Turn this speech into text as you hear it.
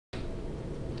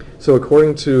So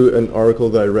according to an article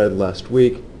that I read last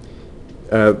week,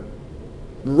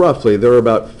 roughly there are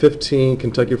about 15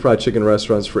 Kentucky Fried Chicken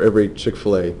restaurants for every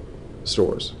Chick-fil-A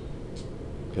stores.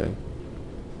 Okay?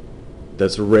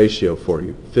 That's a ratio for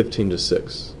you, 15 to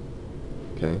 6.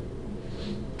 Okay?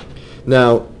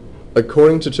 Now,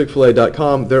 according to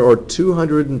Chick-fil-A.com, there are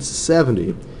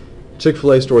 270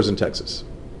 Chick-fil-A stores in Texas.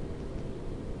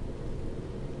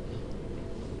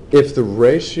 If the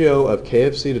ratio of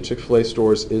KFC to Chick-fil-A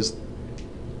stores is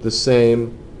the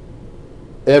same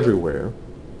everywhere,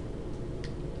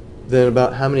 then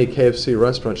about how many KFC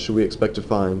restaurants should we expect to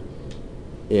find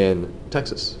in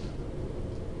Texas?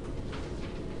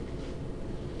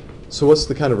 So what's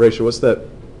the kind of ratio? What's that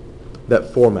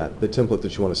format, the template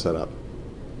that you want to set up?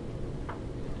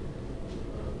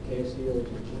 KFC or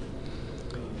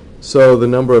So the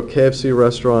number of KFC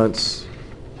restaurants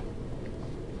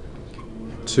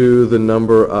to the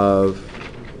number of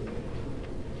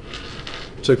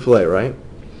Chick-fil-A, right?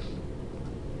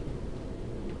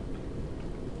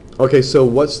 Okay, so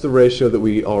what's the ratio that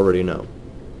we already know?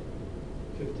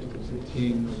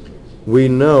 15. We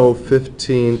know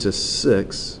 15 to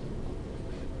 6.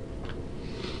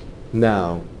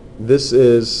 Now, this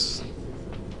is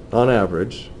on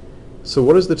average. So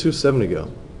what does the 270 go?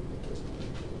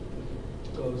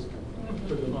 Goes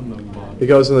on the bottom. It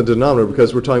goes in the denominator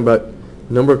because we're talking about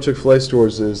number of Chick-fil-A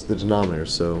stores is the denominator,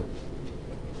 so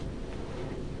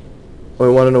we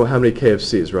want to know how many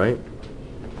KFCs, right?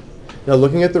 Now,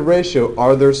 looking at the ratio,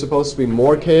 are there supposed to be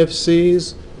more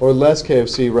KFCs or less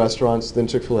KFC restaurants than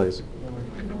Chick-fil-A's?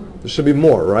 There should be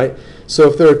more, right?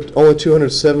 So if there are only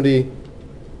 270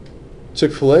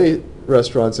 Chick-fil-A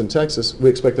restaurants in Texas, we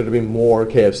expect there to be more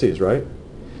KFCs, right?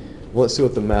 Well, let's see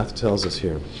what the math tells us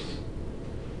here.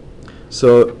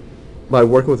 So by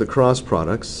working with the cross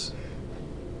products,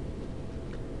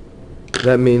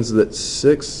 that means that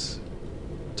 6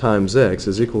 times x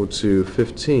is equal to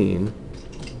 15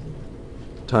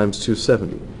 times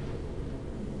 270.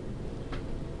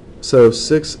 So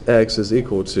 6x is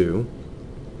equal to,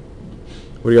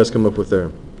 what do you guys come up with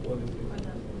there?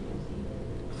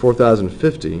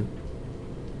 4,050.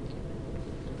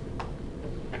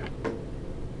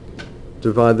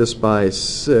 Divide this by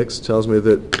 6 tells me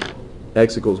that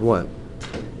x equals what?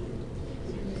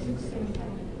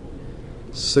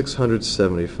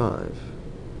 675.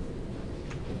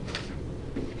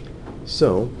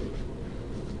 So,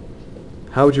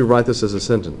 how would you write this as a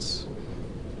sentence?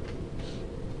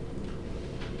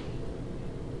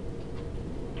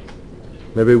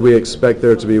 Maybe we expect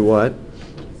there to be what?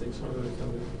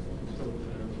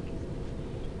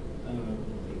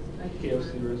 675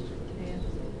 KFC restaurants.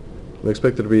 We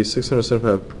expect there to be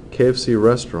 675 KFC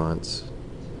restaurants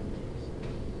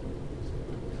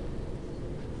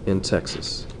in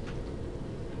Texas.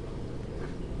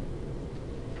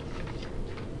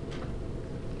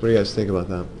 What do you guys think about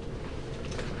that?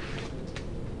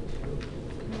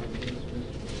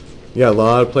 Yeah, a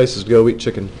lot of places to go eat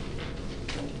chicken.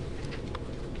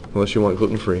 Unless you want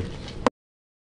gluten-free.